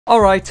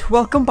Alright,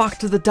 welcome back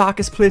to the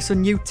darkest place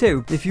on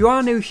YouTube. If you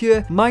are new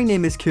here, my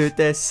name is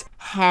Curtis.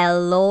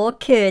 Hello,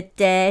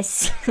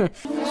 Curtis.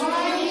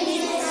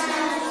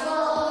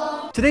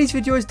 Today's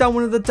video is down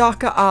one of the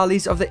darker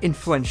alleys of the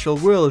influential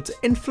world.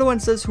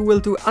 Influencers who will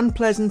do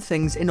unpleasant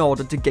things in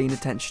order to gain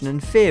attention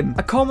and fame.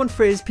 A common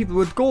phrase people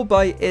would go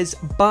by is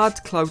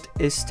bad clout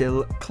is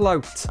still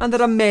clout. And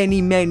there are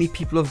many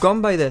people who have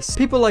gone by this.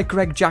 People like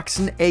Greg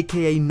Jackson,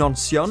 aka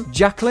𝔬𝔦𝔰🫉,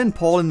 Jacqueline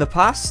Paul in the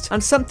past,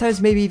 and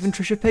sometimes maybe even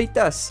Trisha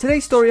Paytas.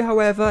 Today's story,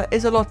 however,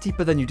 is a lot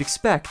deeper than you'd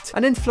expect.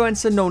 An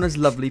influencer known as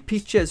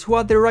LovelyPeaches, who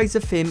had their rise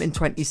of fame in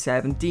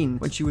 2017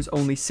 when she was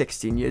only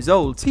 16 years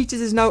old.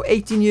 Peaches is now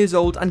 18 years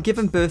old and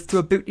given birth to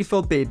a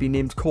beautiful baby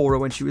named Cora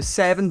when she was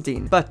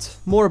 17, but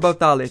more about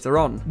that later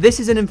on. This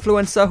is an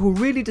influencer who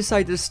really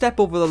decided to step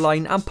over the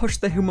line and push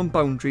the human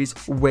boundaries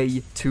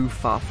way too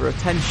far for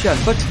attention.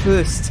 But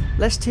first,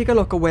 let's take a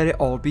look at where it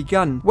all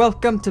began.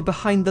 Welcome to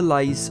Behind the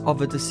Lies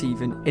of a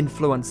Deceiving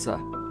Influencer.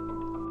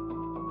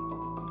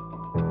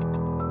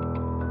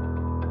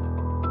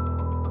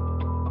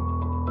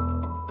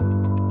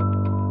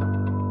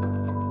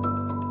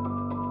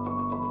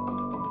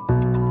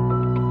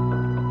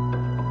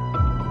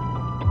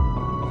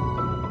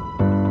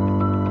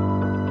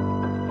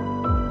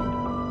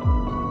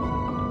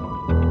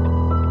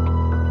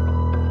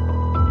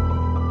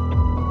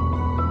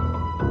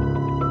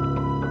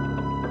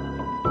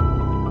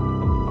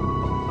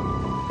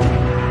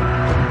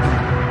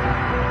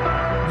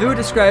 Viewer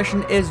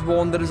discretion is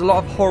warned. There is a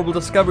lot of horrible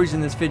discoveries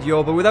in this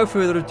video, but without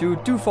further ado,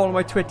 do follow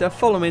my Twitter,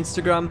 follow my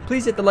Instagram,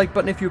 please hit the like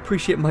button if you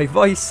appreciate my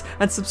voice,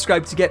 and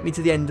subscribe to get me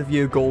to the end of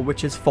year goal,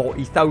 which is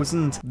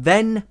 40,000.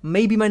 Then,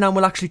 maybe my nan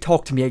will actually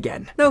talk to me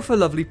again. Now for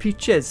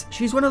LovelyPeaches.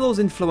 She's one of those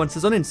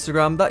influencers on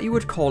Instagram that you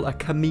would call a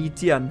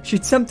comedian.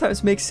 She'd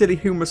sometimes make silly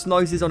humorous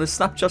noises on her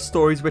Snapchat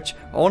stories, which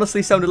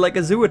honestly sounded like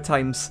a zoo at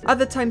times.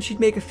 Other times she'd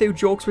make a few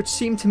jokes which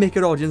seemed to make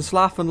her audience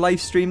laugh on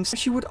live streams.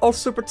 She would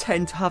also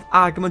pretend to have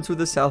arguments with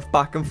herself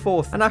back and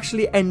forth and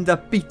actually end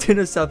up beating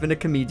herself in a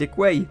comedic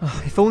way.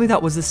 Oh, if only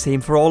that was the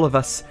same for all of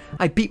us.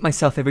 I beat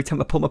myself every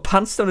time I pull my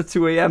pants down at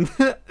 2 AM.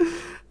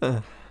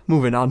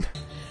 Moving on.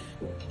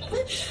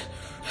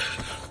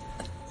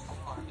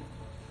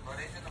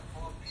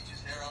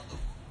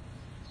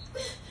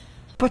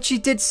 But she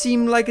did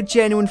seem like a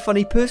genuine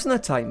funny person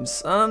at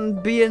times,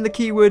 and being the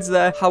keywords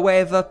there.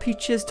 However,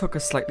 Peaches took a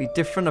slightly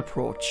different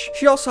approach.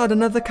 She also had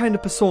another kind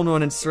of persona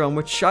on Instagram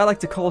which I like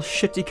to call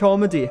shitty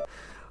comedy.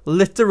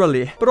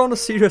 Literally. But on a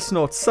serious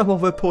note, some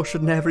of her posts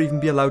should never even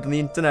be allowed on the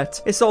internet.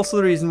 It's also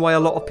the reason why a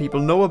lot of people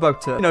know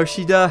about her. You know,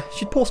 she'd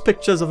post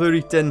pictures of her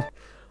eating.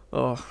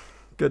 Oh,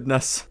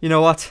 goodness. You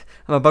know what?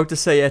 I'm about to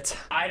say it.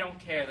 I don't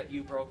care that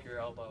you broke your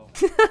elbow.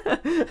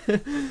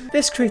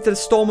 This created a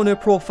storm on her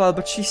profile,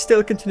 but she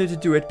still continued to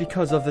do it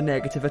because of the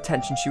negative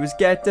attention she was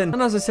getting.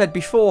 And as I said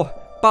before,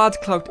 bad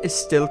clout is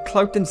still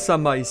clout in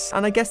some eyes,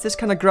 and I guess this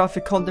kind of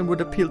graphic content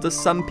would appeal to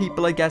some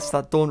people, I guess,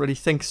 that don't really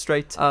think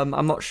straight.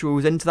 I'm not sure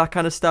who's into that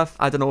kind of stuff.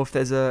 I don't know if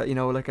there's a, you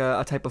know, like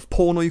a type of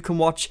porno you can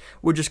watch.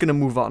 We're just gonna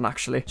move on,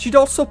 actually. She'd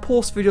also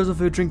post videos of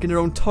her drinking her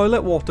own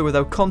toilet water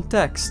without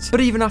context.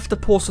 But even after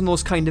posting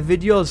those kind of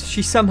videos,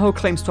 she somehow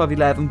claims to have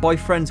 11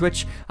 boyfriends,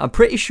 which I'm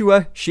pretty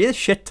sure she is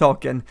shit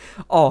talking.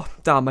 Oh,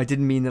 damn, I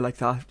didn't mean it like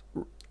that.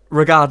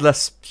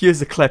 Regardless, here's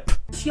the clip.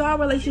 What's your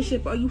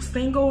relationship? Are you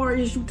single or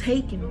is you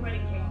taken?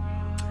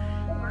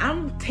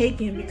 I'm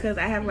taken because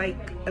I have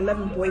like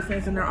 11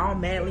 boyfriends and they're all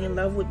madly in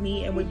love with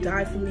me and would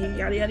die for me,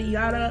 yada yada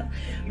yada.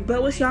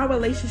 But what's your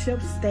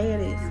relationship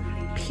status?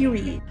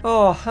 Period.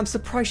 Oh, I'm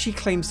surprised she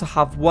claims to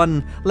have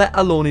one, let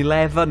alone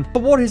 11.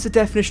 But what is the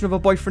definition of a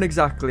boyfriend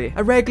exactly?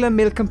 A regular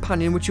male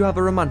companion which you have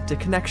a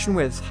romantic connection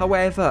with.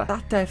 However,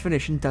 that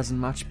definition doesn't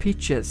match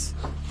Peaches.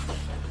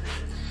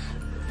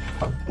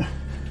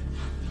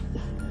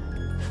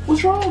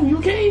 What's wrong? You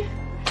okay?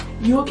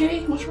 You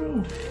okay? What's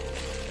wrong?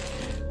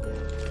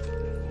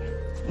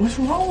 What's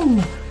wrong?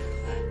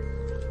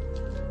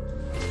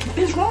 What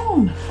is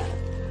wrong?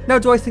 Now,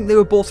 do I think they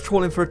were both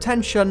trolling for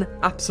attention?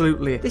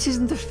 Absolutely. This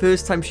isn't the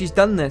first time she's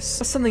done this.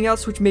 But something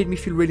else which made me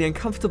feel really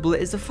uncomfortable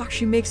is the fact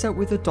she makes out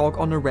with her dog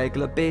on a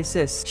regular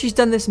basis. She's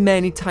done this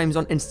many times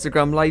on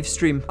Instagram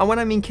livestream. And when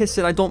I mean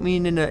kissing, I don't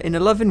mean in a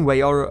loving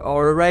way or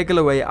a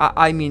regular way.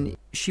 I mean,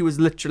 she was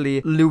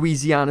literally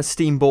Louisiana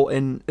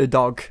steamboating a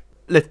dog.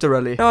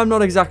 Literally. Now, I'm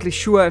not exactly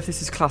sure if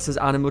this is classed as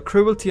animal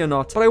cruelty or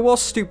not, but I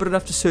was stupid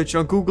enough to search it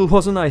on Google,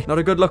 wasn't I? Not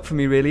a good look for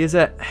me, really, is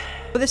it?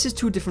 But this is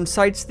two different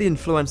sides to the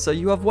influencer.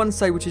 You have one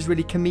side which is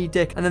really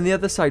comedic, and then the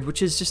other side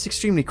which is just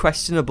extremely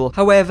questionable.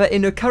 However,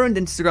 in her current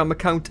Instagram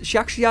account, she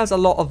actually has a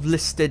lot of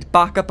listed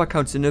backup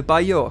accounts in her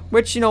bio,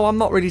 which, you know, I'm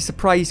not really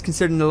surprised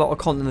considering a lot of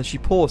content that she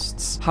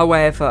posts.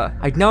 However,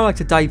 I'd now like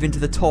to dive into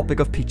the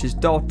topic of Peach's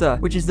daughter,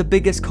 which is the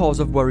biggest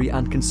cause of worry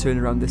and concern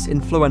around this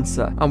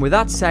influencer. And with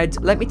that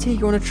said, let me take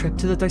you on a trip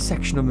to the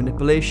dissection of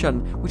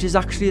manipulation, which is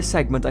actually a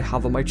segment I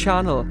have on my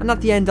channel. And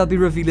at the end, I'll be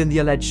revealing the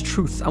alleged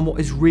truth and what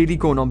is really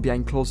going on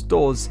behind closed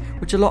doors,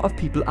 which a lot of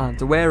people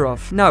aren't aware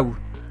of. Now,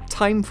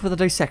 time for the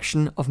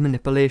dissection of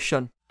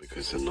manipulation.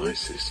 Because the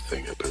nicest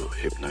thing about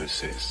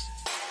hypnosis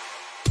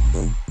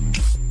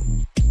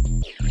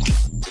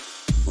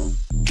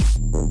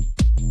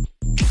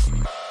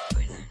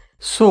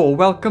So,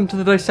 welcome to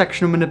the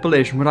dissection of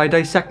manipulation, where I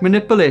dissect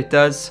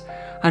manipulators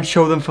and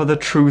show them for the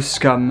true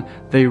scum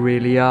they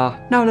really are.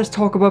 Now let's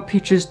talk about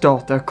Peaches'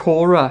 daughter,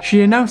 Cora.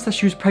 She announced that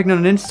she was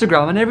pregnant on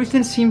Instagram and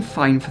everything seemed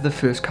fine for the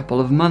first couple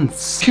of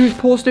months. She was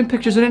posting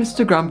pictures on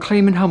Instagram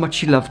claiming how much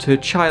she loved her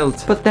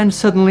child, but then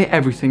suddenly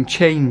everything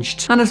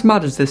changed. And as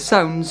mad as this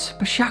sounds,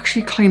 but she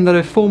actually claimed that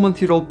her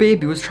 4-month-old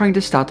baby was trying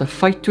to start a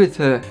fight with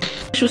her.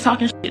 She was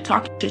talking shit.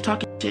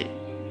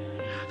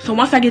 So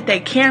once I get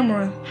that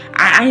camera,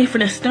 I ain't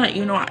finna stunt,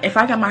 you know. If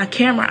I got my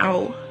camera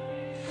out,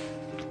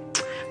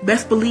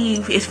 best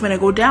believe it's finna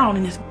go down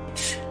in this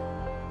bitch.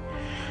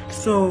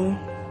 So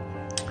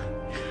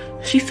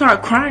she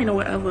started crying or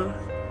whatever,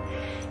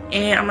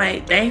 and I'm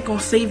like, they ain't gonna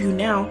save you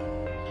now.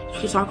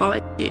 She talk all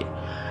that shit,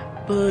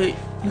 but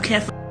you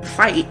can't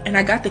fight. And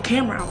I got the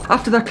camera out.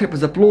 After that clip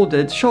was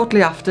uploaded,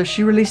 shortly after,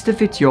 she released a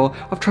video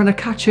of trying to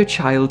catch her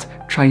child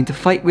trying to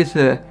fight with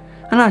her,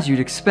 and as you'd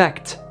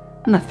expect,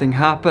 nothing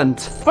happened.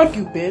 Fuck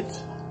you, bitch.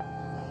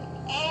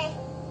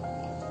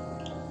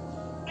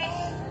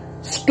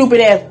 Stupid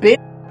ass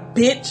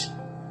bitch.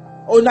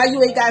 Oh, now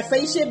you ain't gotta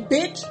say shit,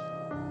 bitch.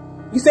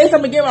 You say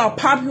something again, I'll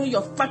pop you in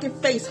your fucking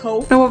face,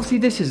 ho. Now obviously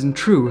this isn't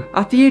true.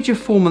 At the age of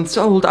 4 months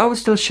old, I was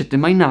still shitting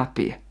my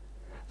nappy.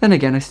 Then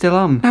again, I still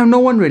am. Now, no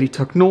one really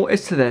took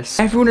notice to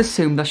this. Everyone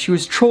assumed that she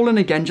was trolling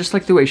again, just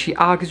like the way she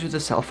argues with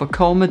herself for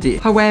comedy.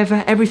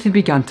 However, everything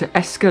began to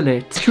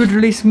escalate. She would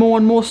release more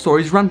and more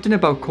stories ranting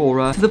about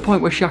Cora, to the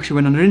point where she actually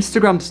went on her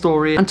Instagram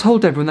story and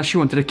told everyone that she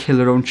wanted to kill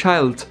her own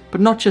child. But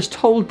not just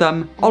told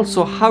them,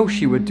 also how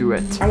she would do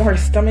it. I want her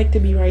stomach to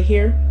be right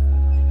here.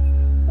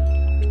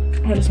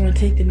 I just want to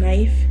take the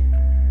knife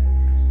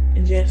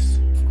and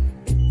just...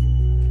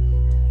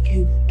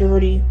 You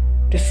dirty,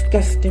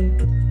 disgusting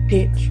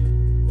bitch.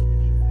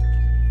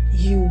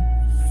 You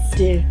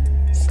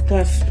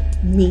disgust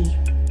me.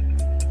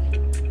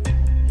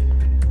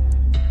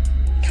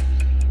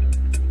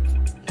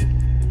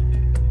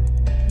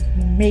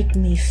 You make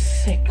me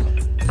sick.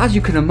 As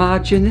you can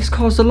imagine, this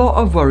caused a lot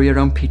of worry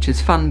around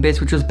Peaches' fanbase,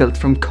 which was built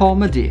from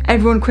comedy.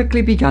 Everyone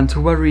quickly began to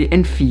worry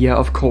in fear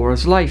of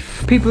Cora's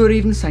life. People were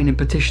even signing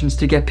petitions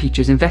to get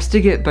Peaches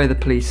investigated by the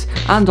police,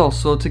 and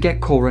also to get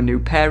Cora new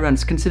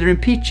parents, considering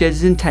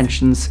Peaches'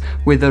 intentions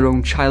with her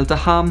own child to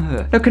harm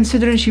her. Now,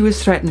 considering she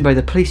was threatened by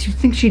the police, you'd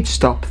think she'd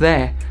stop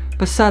there,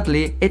 but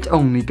sadly, it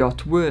only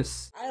got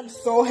worse. I am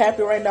so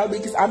happy right now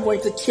because I'm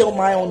going to kill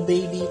my own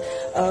baby.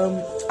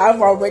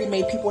 I've already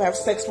made people have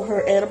sex with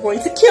her, and I'm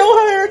going to kill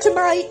her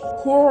tonight.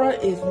 Cora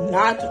is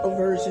not a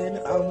virgin.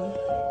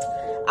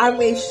 I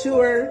made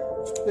sure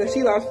that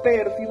she lost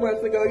fat a few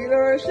months ago, you know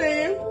what I'm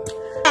saying?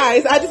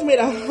 Guys, I just made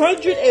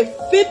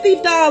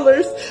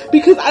 $150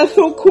 because I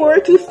sold Cora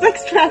to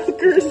sex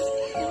traffickers.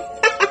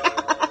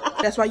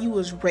 That's why you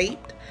was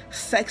raped,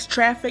 sex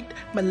trafficked,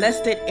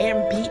 molested,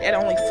 and beat at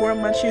only 4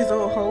 months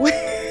old, ho.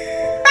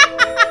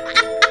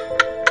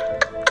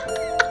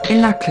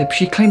 In that clip,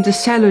 she claimed to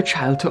sell her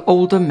child to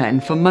older men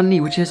for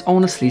money, which is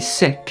honestly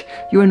sick.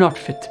 You are not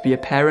fit to be a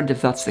parent if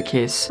that's the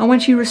case. And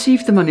when she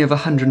received the money of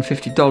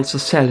 $150 for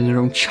selling her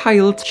own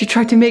child, she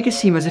tried to make it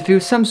seem as if it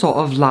was some sort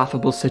of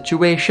laughable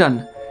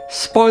situation.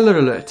 Spoiler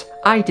alert,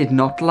 I did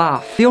not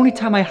laugh. The only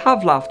time I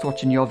have laughed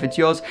watching your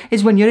videos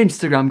is when your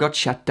Instagram got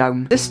shut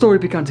down. This story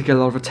began to get a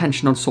lot of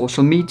attention on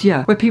social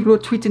media, where people were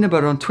tweeting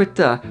about it on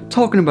Twitter,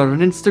 talking about it on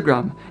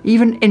Instagram,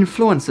 even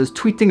influencers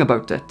tweeting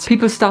about it.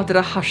 People started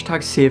a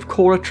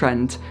 #SaveCora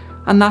trend,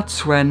 and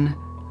that's when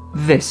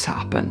this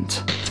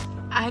happened.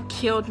 I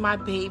killed my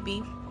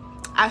baby.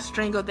 I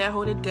strangled that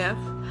hoe to death.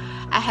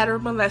 I had her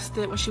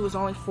molested when she was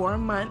only 4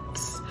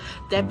 months.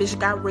 That bitch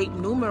got raped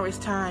numerous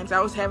times. I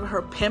was having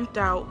her pimped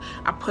out.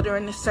 I put her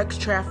into sex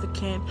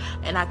trafficking,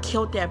 and I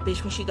killed that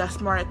bitch when she got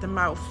smart at the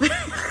mouth.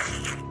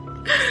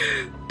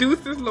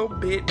 Deuces, little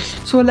bitch.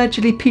 So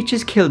allegedly,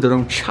 Peaches killed her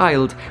own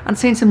child and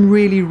saying some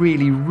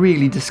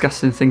really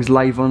disgusting things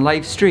live on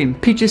live stream.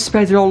 Peaches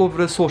spread it all over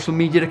her social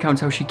media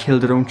accounts how she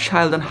killed her own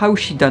child and how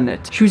she done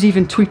it. She was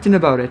even tweeting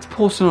about it,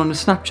 posting on her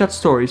Snapchat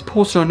stories,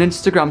 posting on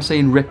Instagram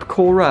saying "Rip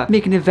Cora,"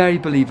 making it very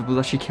believable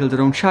that she killed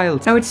her own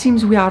child. Now it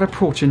seems we are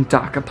approaching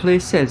darker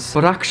places,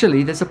 but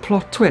actually there's a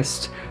plot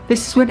twist.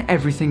 This is when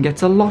everything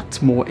gets a lot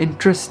more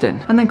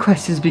interesting, and then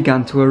questions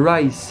began to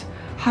arise.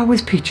 How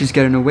is Peaches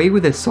getting away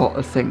with this sort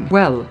of thing?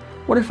 Well,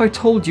 what if I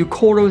told you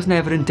Cora was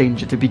never in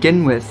danger to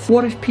begin with?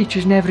 What if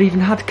Peaches never even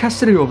had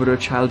custody over her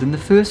child in the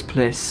first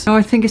place? Now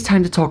I think it's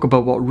time to talk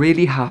about what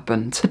really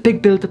happened. The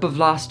big build-up of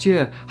last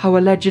year, how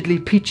allegedly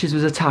Peaches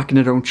was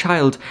attacking her own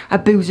child,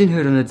 abusing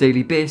her on a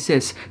daily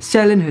basis,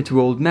 selling her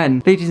to old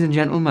men. Ladies and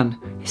gentlemen,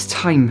 it's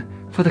time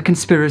for the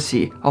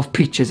conspiracy of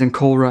Peaches and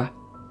Cora.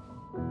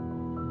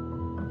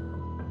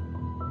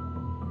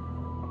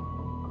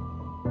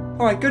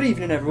 Alright, good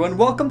evening everyone,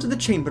 welcome to the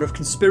Chamber of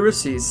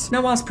Conspiracies.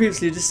 Now as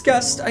previously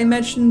discussed, I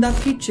mentioned that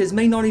Peaches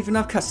may not even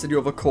have custody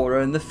over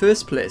Cora in the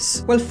first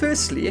place. Well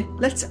firstly,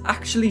 let's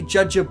actually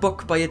judge a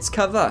book by its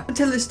cover.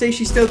 Until this day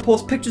she still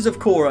posts pictures of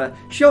Cora.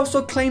 She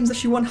also claims that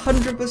she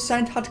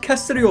 100% had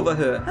custody over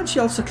her, and she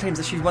also claims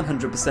that she's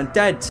 100%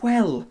 dead.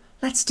 Well,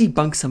 Let's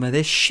debunk some of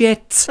this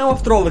shit. Now,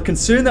 after all the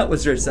concern that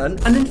was risen,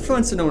 an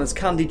influencer known as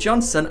Candy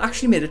Johnson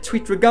actually made a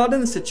tweet regarding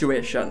the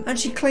situation, and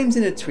she claims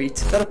in a tweet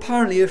that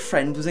apparently her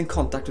friend was in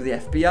contact with the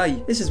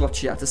FBI. This is what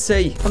she had to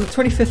say. On the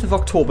 25th of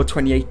October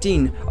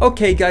 2018,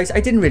 okay guys,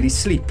 I didn't really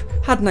sleep.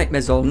 Had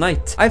nightmares all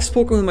night. I've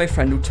spoken with my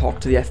friend who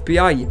talked to the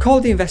FBI.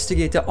 Called the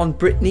investigator on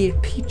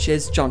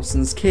𝔬𝔬𝔦𝔬𝔫𝔰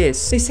Johnson's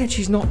case. They said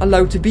she's not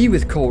allowed to be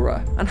with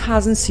Cora and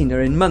hasn't seen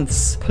her in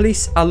months.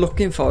 Police are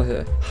looking for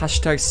her.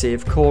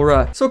 #save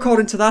Cora. So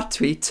according to that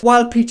tweet,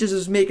 while Peaches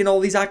was making all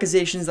these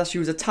accusations that she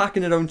was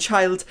attacking her own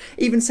child,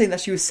 even saying that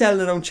she was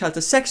selling her own child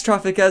to sex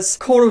traffickers,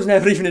 Cora was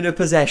never even in her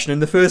possession in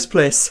the first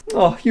place.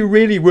 Oh, you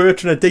really were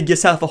trying to dig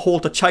yourself a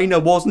hole to China,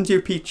 wasn't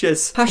you,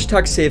 Peaches?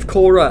 #save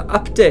Cora.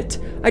 Update.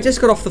 I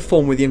just got off the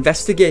phone with the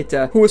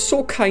investigator, who was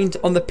so kind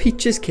on the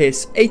Peaches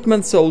case. 8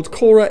 months old,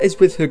 Cora is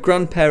with her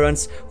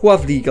grandparents, who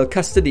have legal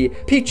custody.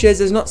 Peaches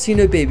has not seen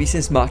her baby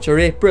since March or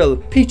April.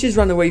 Peaches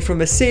ran away from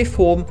a safe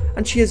home,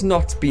 and she has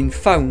not been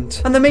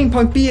found. And the main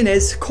point being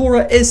is,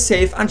 Cora is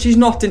safe and she's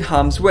not in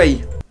harm's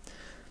way.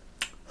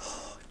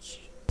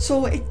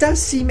 So it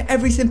does seem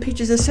everything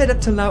Peaches has said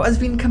up till now has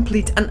been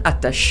complete and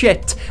utter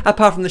shit.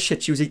 Apart from the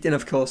shit she was eating,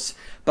 of course.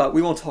 But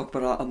we won't talk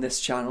about that on this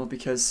channel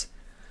because...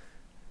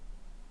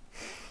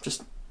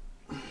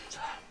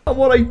 And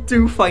what I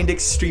do find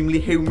extremely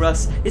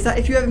humorous is that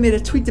if you ever made a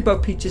tweet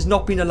about Peaches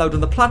not being allowed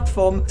on the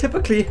platform,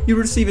 typically you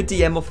receive a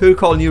DM of her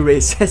calling you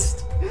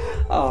racist.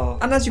 Oh.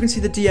 And as you can see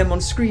the DM on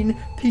screen,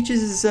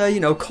 Peaches is,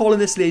 calling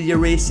this lady a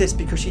racist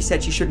because she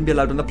said she shouldn't be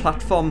allowed on the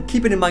platform.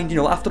 Keeping in mind,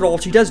 after all,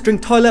 she does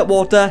drink toilet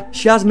water,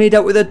 she has made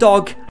out with a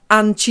dog,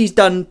 and she's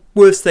done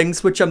worse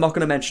things, which I'm not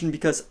going to mention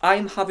because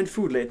I'm having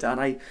food later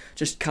and I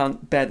just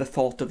can't bear the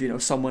thought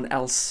of, someone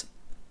else.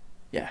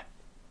 Yeah.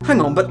 Hang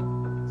on, but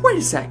wait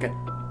a second.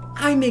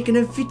 I'm making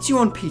a video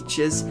on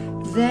Peaches,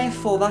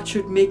 therefore that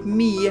should make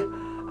me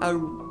a...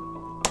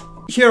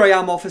 Here I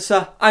am,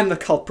 officer. I'm the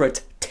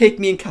culprit. Take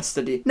me in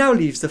custody. Now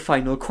leaves the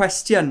final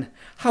question.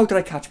 How did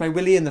I catch my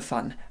willy in the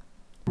fan?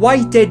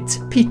 Why did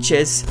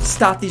Peaches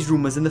start these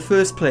rumours in the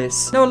first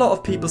place? Now, a lot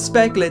of people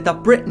speculate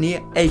that Brittany,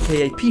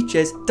 aka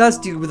Peaches, does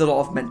deal with a lot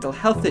of mental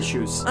health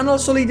issues. And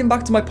also leading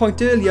back to my point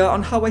earlier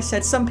on how I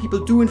said some people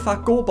do in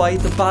fact go by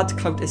the bad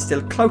clout is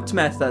still clout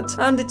method.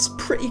 And it's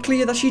pretty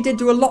clear that she did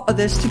do a lot of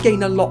this to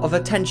gain a lot of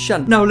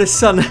attention. Now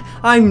listen,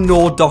 I'm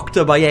no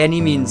doctor by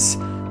any means.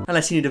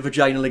 Unless you need a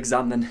vaginal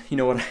exam, then you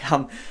know what I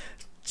am.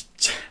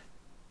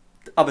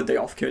 Have a day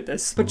off,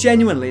 Curtis. But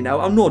genuinely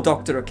now, I'm no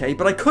doctor, okay?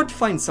 But I could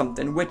find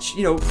something which,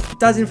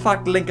 does in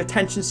fact link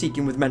attention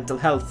seeking with mental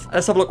health.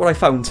 Let's have a look what I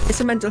found.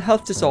 It's a mental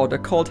health disorder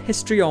called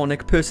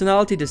histrionic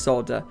personality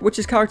disorder, which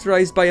is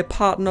characterized by a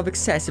pattern of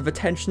excessive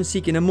attention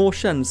seeking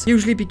emotions,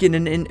 usually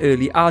beginning in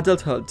early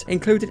adulthood,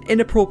 including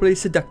inappropriately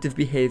seductive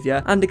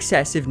behavior and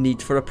excessive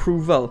need for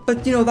approval.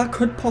 But that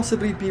could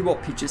possibly be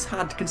what Peaches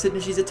had,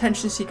 considering she's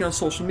attention seeking on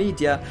social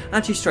media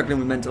and she's struggling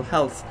with mental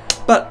health.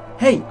 But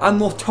hey, I'm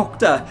no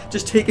doctor,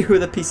 just take it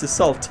with a piece of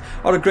salt,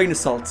 or a grain of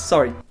salt,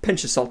 sorry,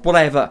 pinch of salt,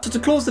 whatever. So to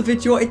close the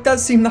video, it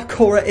does seem that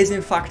Cora is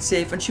in fact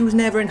safe and she was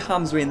never in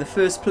harm's way in the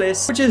first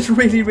place, which is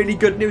really, really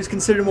good news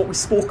considering what we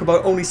spoke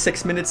about only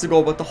 6 minutes ago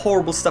about the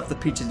horrible stuff that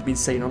Peaches has been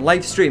saying on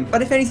livestream.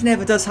 But if anything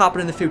ever does happen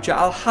in the future,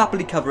 I'll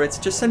happily cover it.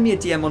 Just send me a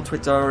DM on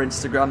Twitter or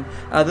Instagram,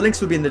 the links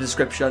will be in the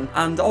description,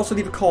 and also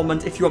leave a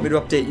comment if you want me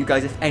to update you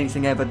guys if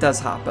anything ever does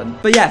happen.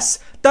 But yes,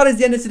 that is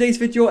the end of today's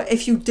video.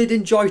 If you did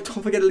enjoy,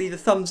 don't forget to leave a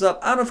thumbs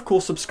up and of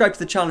course subscribe to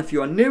the channel if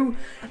you are new,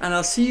 and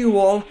I'll see you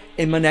all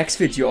in my next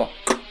video.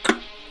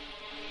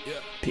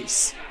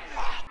 Peace.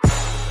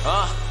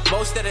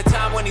 Most of the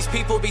time when these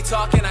people be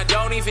talking, I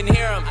don't even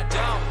hear them.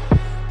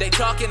 They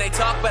talk and they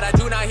talk, but I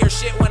do not hear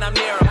shit when I'm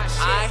near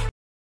them.